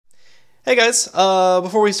Hey guys,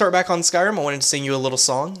 before we start back on Skyrim, I wanted to sing you a little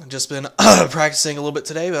song. I've just been practicing a little bit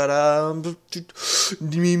today, but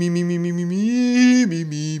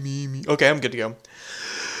okay, I'm good to go.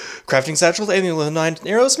 Crafting satchels, alien with 9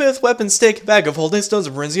 arrowsmith, weapon stick, bag of holding stones,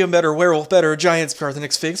 of Brinzium, better werewolf, better giants,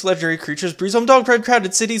 Parthenix figs, legendary creatures, breeze home dog bread,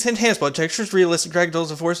 crowded cities, enhanced blood textures, realistic dragon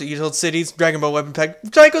tools of force, utility cities, dragon bow weapon pack,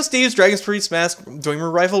 Psycho Steves, dragon's priest mask, dreamer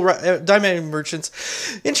rifle, diamond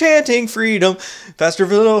merchants, enchanting freedom, faster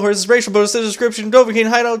vanilla horses, racial bonus description, Dovahkiin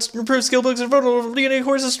hideouts, improved skill books, and photo DNA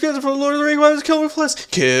horses, skills from Lord of the Rings, kill plus,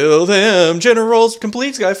 kill them, generals,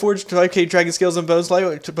 complete Skyforge, 5k dragon skills and bows,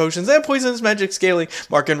 light potions, and poisons, magic scaling,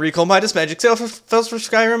 mark and recall. Midas magic spells for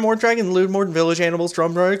Skyrim, more dragon loot, more village animals,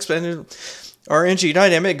 drum run expanded RNG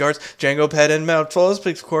dynamic guards, Django pet and mount follows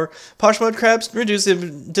core, posh mode crabs, reduce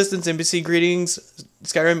distance NPC greetings,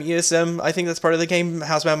 Skyrim ESM, I think that's part of the game,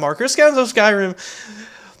 house map marker, scans of Skyrim,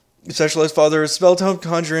 specialized father, spell tome,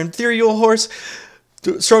 conjure, ethereal horse,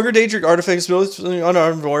 stronger danger, artifacts,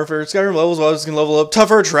 unarmed warfare, Skyrim levels, I can level up,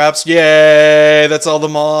 tougher traps, yay, that's all the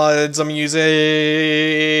mods I'm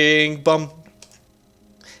using, bum.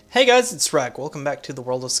 Hey guys, it's Rack. Welcome back to the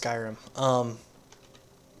world of Skyrim.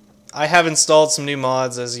 I have installed some new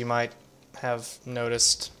mods, as you might have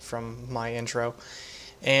noticed from my intro,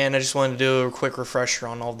 and I just wanted to do a quick refresher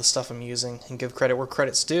on all the stuff I'm using and give credit where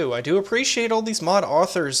credit's due. I do appreciate all these mod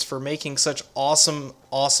authors for making such awesome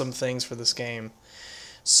things for this game.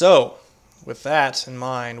 So, with that in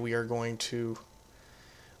mind, we are going to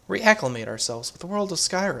reacclimate ourselves with the world of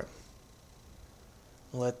Skyrim.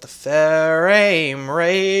 Let the frame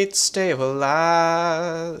rate stabilize.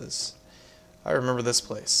 I remember this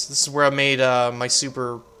place. This is where I made my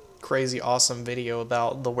super crazy awesome video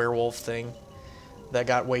about the werewolf thing that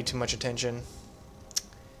got way too much attention.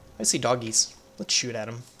 I see doggies. Let's shoot at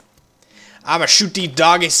them. I'ma shoot these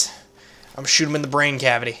doggies. I'm shoot them in the brain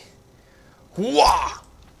cavity. Wah!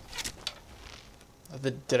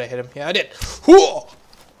 Did I hit him? Yeah, I did. Whoa!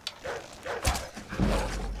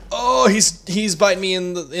 Oh, he's biting me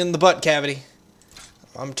in the butt cavity.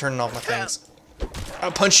 I'm turning off my things.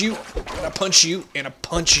 I'll punch you, and I punch you, and I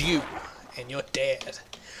punch you, and you're dead.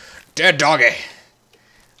 Dead doggy.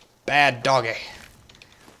 Bad doggy.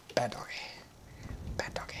 Bad doggy.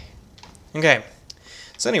 Bad doggy. Okay.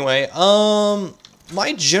 So anyway,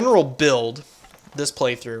 my general build this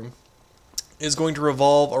playthrough is going to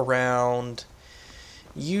revolve around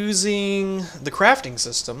using the crafting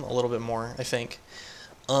system a little bit more, I think.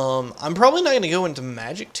 I'm probably not going to go into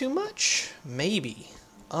magic too much. Maybe.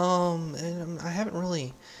 And I haven't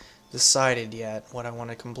really decided yet what I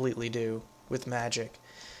want to completely do with magic.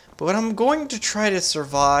 But I'm going to try to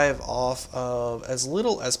survive off of as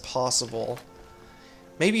little as possible.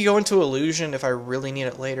 Maybe go into illusion if I really need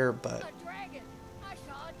it later, but... A dragon! I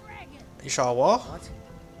saw a dragon! You saw a what?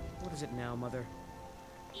 What is it now, Mother?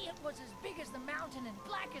 It was as big as the mountain and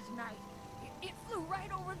black as night. It flew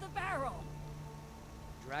right over the barrel.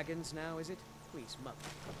 Dragons now, is it? Please, Mother.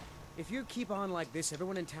 If you keep on like this,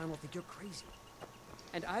 everyone in town will think you're crazy.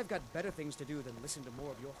 And I've got better things to do than listen to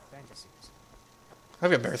more of your fantasies. I've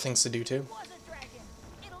got better things to do too. It was a dragon.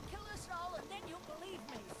 It'll kill us all and then you'll believe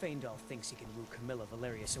me. Faendal thinks he can woo Camilla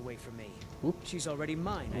Valerius away from me. Whoop. She's already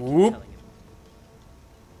mine, I keep Whoop. telling him.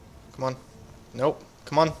 Come on. Nope.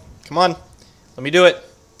 Come on. Come on. Let me do it.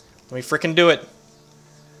 Let me frickin' do it.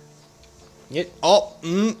 Get. Oh.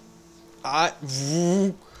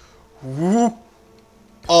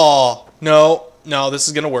 Oh, no, this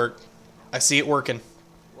is gonna work. I see it working.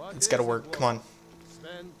 It's gotta work. Come on.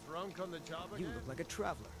 You look like a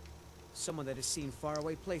traveler. Someone that has seen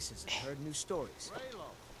faraway places and heard new stories.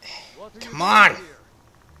 Come on.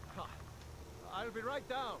 I'll be right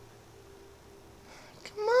down.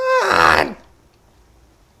 Come on.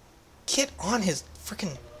 Get on his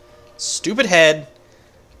freaking stupid head.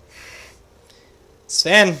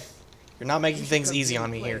 Sven, you're not making things easy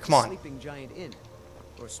on me here. Come on. Sleeping Giant Inn.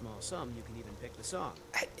 For a small sum, you can even pick the song.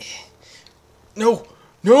 No,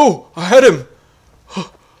 I had him.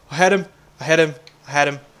 I had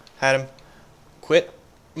him. Quit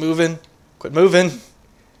moving.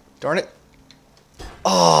 Darn it.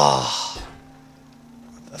 Oh.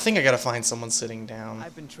 I think I gotta find someone sitting down.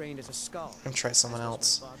 I've been trained as a scholar. I'm gonna try someone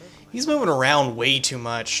else. He's moving around way too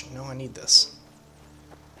much. No, I need this.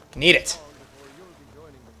 Need it.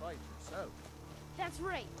 That's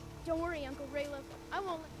right. Don't worry, Uncle Raylo. I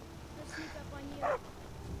won't let them sneak up on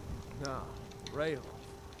you. Now, Raylo,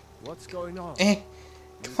 what's going on? Come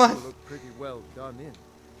You on. look pretty well done in.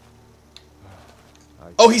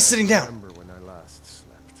 Oh, he's sitting down. I remember when I last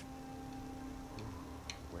slept.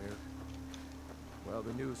 Where? Well,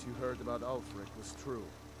 the news you heard about Ulfric was true.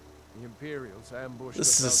 The Imperials ambushed This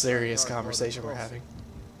us is a outside serious Dark Water conversation we're Crossing.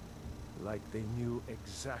 having. Like they knew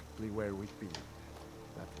exactly where we'd be.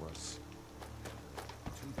 That was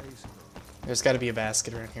 2 days ago. There's got to be a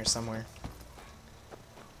basket around here somewhere.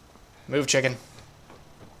 Move, chicken.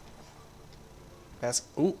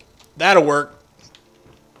 Ooh, that'll work.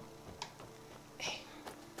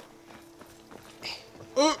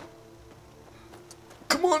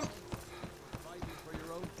 Come on. Fighting for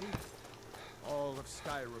your own truth. All of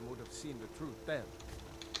Skyrim would have seen the truth then.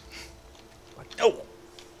 But Oh.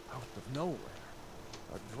 out of nowhere,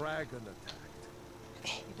 a dragon attacked.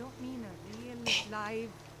 You don't mean a real live...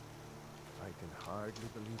 I can hardly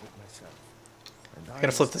believe it myself. And I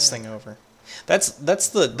gotta flip this thing over. That's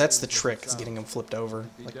the trick, is getting them flipped over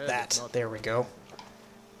like that. There we go.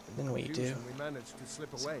 Then what you do? We managed to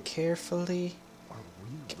slip away. Carefully. Are we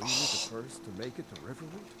really the first to make it to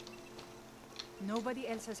Riverwood? Nobody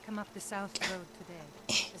else has come up the south road today,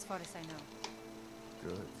 as far as I know.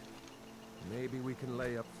 Good. Maybe we can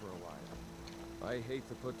lay up for a while. I hate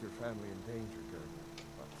to put your family in danger, Gerda,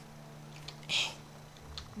 but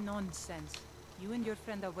Nonsense. You and your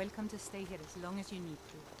friend are welcome to stay here as long as you need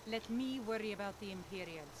to. Let me worry about the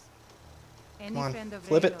Imperials. Any on, friend of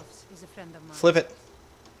flip it. Raylov's is a friend of mine. Flip it.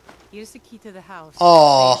 Here's the key to the house.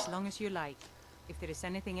 Aw. Stay as long as you like. If there is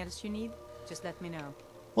anything else you need, just let me know.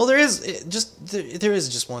 Well, there is there is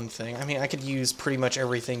just one thing. I mean, I could use pretty much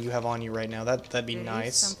everything you have on you right now. That'd be There is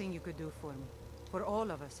nice. something you could do for me. For all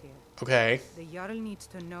of us here. Okay. The Jarl needs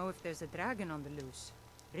to know if there's a dragon on the loose.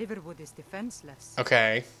 Riverwood is defenseless.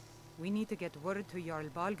 Okay. We need to get word to Jarl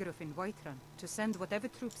Balgruuf in Whiterun to send whatever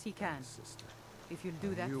troops he can. sister. If you'll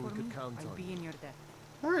do that You for could me, count I'll on be you. in your debt.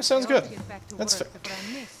 All right, sounds I ought good. to get back to That's work fair. before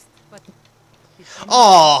I missed, but did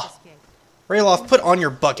Aw. anyone escape? Rayloff, put on your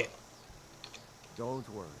bucket. Don't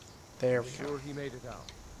worry. There I'm we sure go. he made it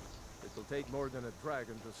out. It'll take more than a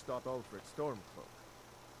dragon to stop Ulfric Stormcloak.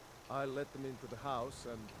 I'll let them into the house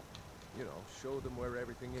and, you know, show them where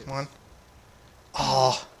everything is. Come on.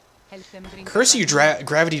 Oh, Help them bring curse you, back money.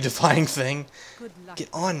 gravity-defying thing. Good luck. Get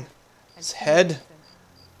on I'll his see you head. later.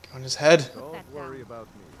 Get on his head. Don't that worry down. about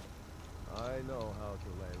me. I know how to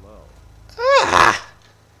lay low. Ah!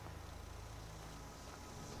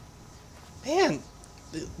 Man,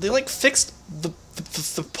 they like fixed the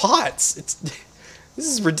pots. It's this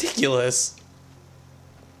is ridiculous.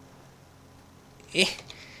 Eh.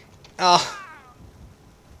 Oh.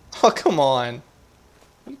 Oh, come on.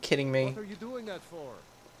 Are you kidding me? What are you doing that for?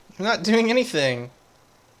 I'm not doing anything.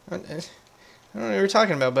 I don't know what you're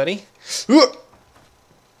talking about, buddy. You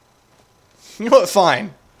know what?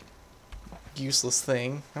 Fine. Useless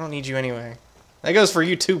thing. I don't need you anyway. That goes for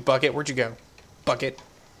you too, Bucket. Where'd you go? Bucket.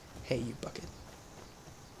 Hey, you Bucket.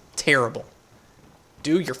 Terrible.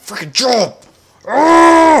 Do your freaking job!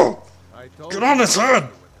 Oh! I told Get on you his head! you would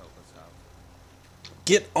help us out.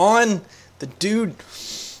 Get on the dude.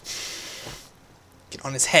 Get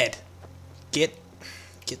on his head. Get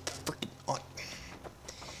the freaking on.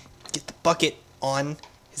 Get the bucket on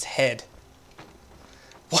his head.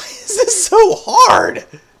 Why is this so hard?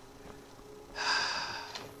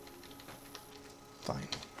 Fine.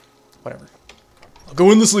 Whatever. I'll go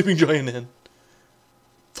in the sleeping giant inn.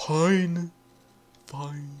 Fine.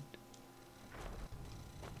 Fine.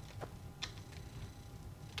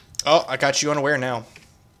 Oh, I got you unaware now.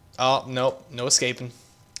 Oh, nope. No escaping.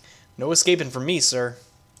 No escaping from me, sir.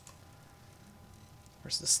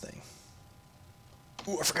 Where's this thing?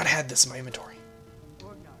 Ooh, I forgot I had this in my inventory.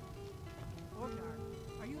 Orgnar,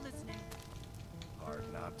 are you listening? Hard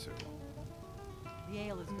not to. The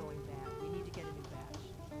ale is going bad. We need to get a new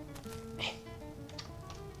batch.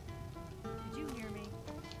 Did you hear me?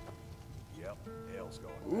 Yep, ale's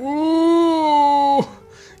going. Ooh!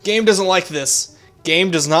 Game doesn't like this. Game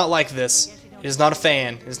does not like this. It is not a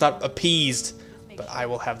fan. It is not appeased. But I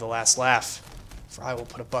will have the last laugh. For I will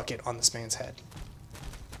put a bucket on this man's head.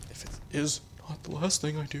 If it is not the last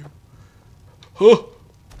thing I do. Huh!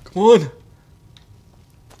 Come on!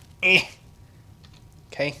 Eh.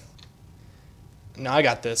 Okay. No, I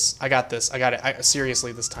got this. I got this. I got it.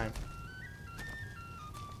 Seriously this time.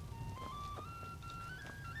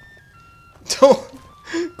 Don't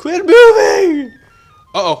quit moving!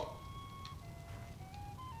 Uh-oh.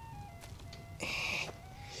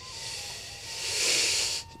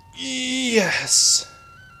 Yes.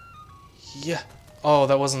 Yeah. Oh,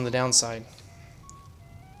 that wasn't the downside.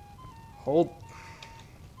 Hold.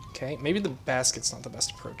 Okay, maybe the basket's not the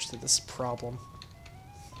best approach to this problem.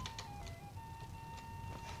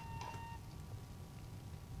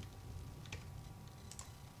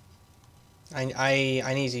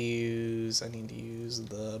 I need to use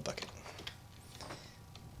the bucket.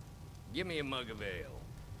 Give me a mug of ale.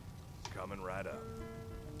 Coming right up.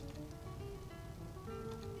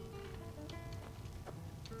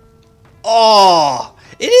 Oh,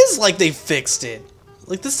 it is like they fixed it.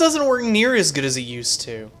 Like, this doesn't work near as good as it used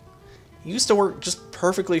to. It used to work just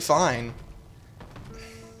perfectly fine.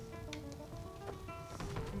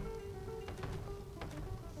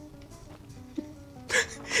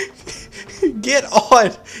 Get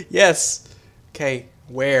on! Yes. Okay,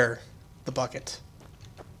 where? The bucket.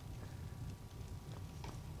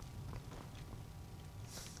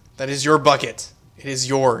 That is your bucket. It is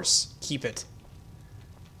yours. Keep it.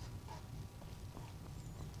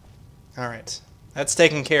 Alright. That's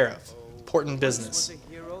taken care of. Important business.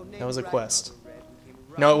 That was a quest.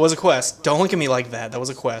 No, it was a quest. Don't look at me like that. That was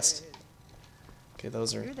a quest. Okay,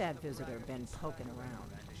 those are... You're that visitor been poking around.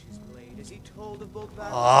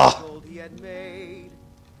 Ah.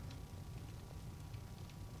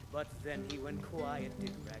 But then he went quiet,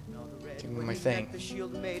 did Ragnar the Red. Give me when my he thing. met the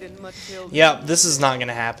shield maiden Matilda. Yeah, this is not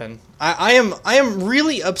gonna happen. I am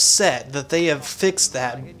really upset that they have fixed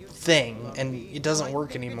that thing and it doesn't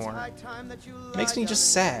work anymore. It makes me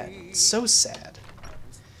just sad. It's so sad.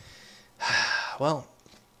 Well,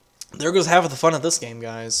 there goes half of the fun of this game,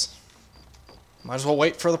 guys. Might as well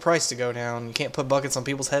wait for the price to go down. You can't put buckets on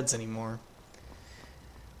people's heads anymore.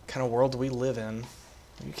 What kind of world do we live in?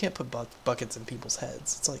 You can't put buckets in people's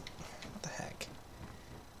heads. It's like, what the heck?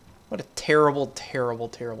 What a terrible, terrible,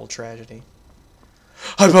 terrible tragedy.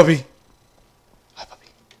 Hi, puppy. Hi, puppy.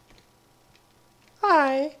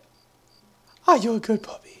 Hi. Ah, you're a good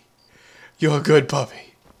puppy. You're a good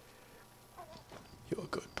puppy. You're a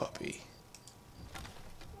good puppy.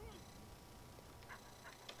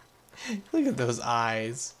 Look at those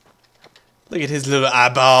eyes. Look at his little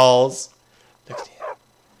eyeballs. Look at him.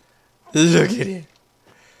 Look at him.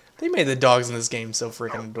 They made the dogs in this game so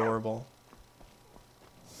freaking adorable.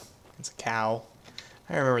 It's a cow.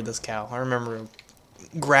 I remember this cow. I remember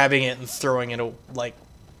grabbing it and throwing it, like,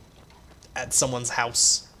 at someone's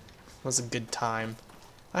house. It was a good time.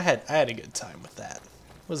 I had a good time with that.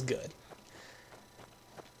 It was good.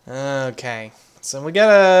 Okay. So we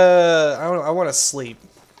gotta... I want to sleep.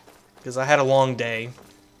 Because I had a long day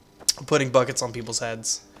putting buckets on people's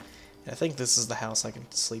heads. I think this is the house I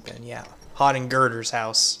can sleep in. Yeah. Hot and Girder's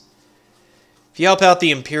house. If you help out the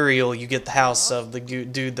Imperial, you get the house of the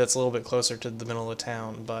dude that's a little bit closer to the middle of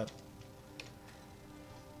town, but...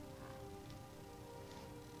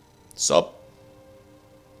 Sup?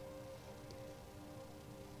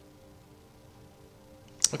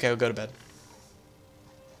 Okay, I'll go to bed.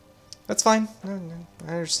 That's fine. I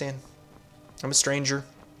understand. I'm a stranger.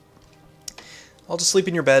 I'll just sleep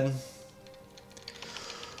in your bed.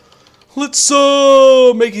 Let's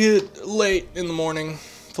make it late in the morning.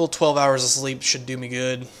 Full 12 hours of sleep should do me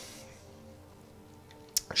good.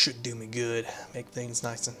 Should do me good. Make things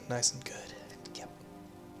nice and good. Yep.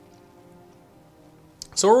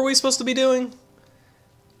 So what were we supposed to be doing?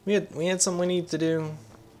 We had something we need to do.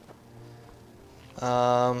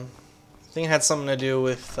 I think it had something to do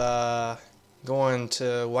with going to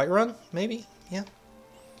Whiterun, maybe? Yeah.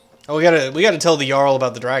 Oh, we gotta tell the Jarl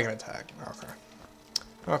about the dragon attack.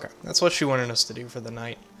 Okay, that's what she wanted us to do for the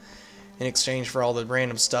night, in exchange for all the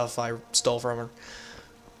random stuff I stole from her.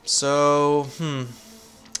 So, I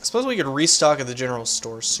suppose we could restock at the general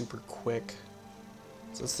store super quick.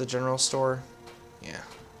 Is this the general store? Yeah.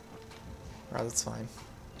 Alright, that's fine.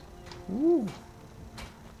 Ooh.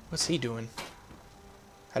 What's he doing?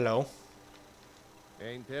 Hello?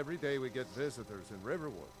 Ain't every day we get visitors in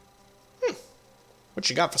Riverwood. What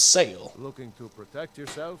you got for sale? Looking to protect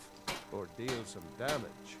yourself or deal some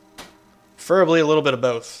damage? Preferably a little bit of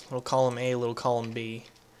both. Little column A, little column B.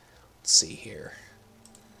 Let's see here.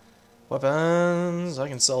 Weapons. I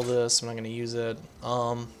can sell this. I'm not going to use it.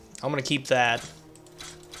 I'm going to keep that.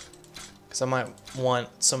 Because I might want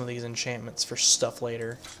some of these enchantments for stuff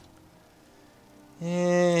later.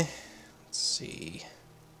 Let's see.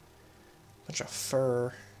 Bunch of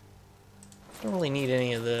fur. Don't really need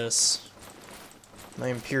any of this. My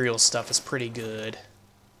Imperial stuff is pretty good.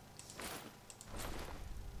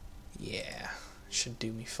 Yeah, should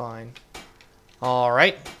do me fine.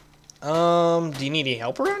 Alright. Do you need any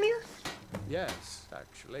help around here? Yes,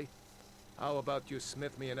 actually. How about you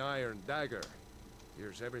smith me an iron dagger?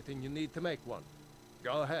 Here's everything you need to make one.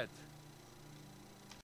 Go ahead.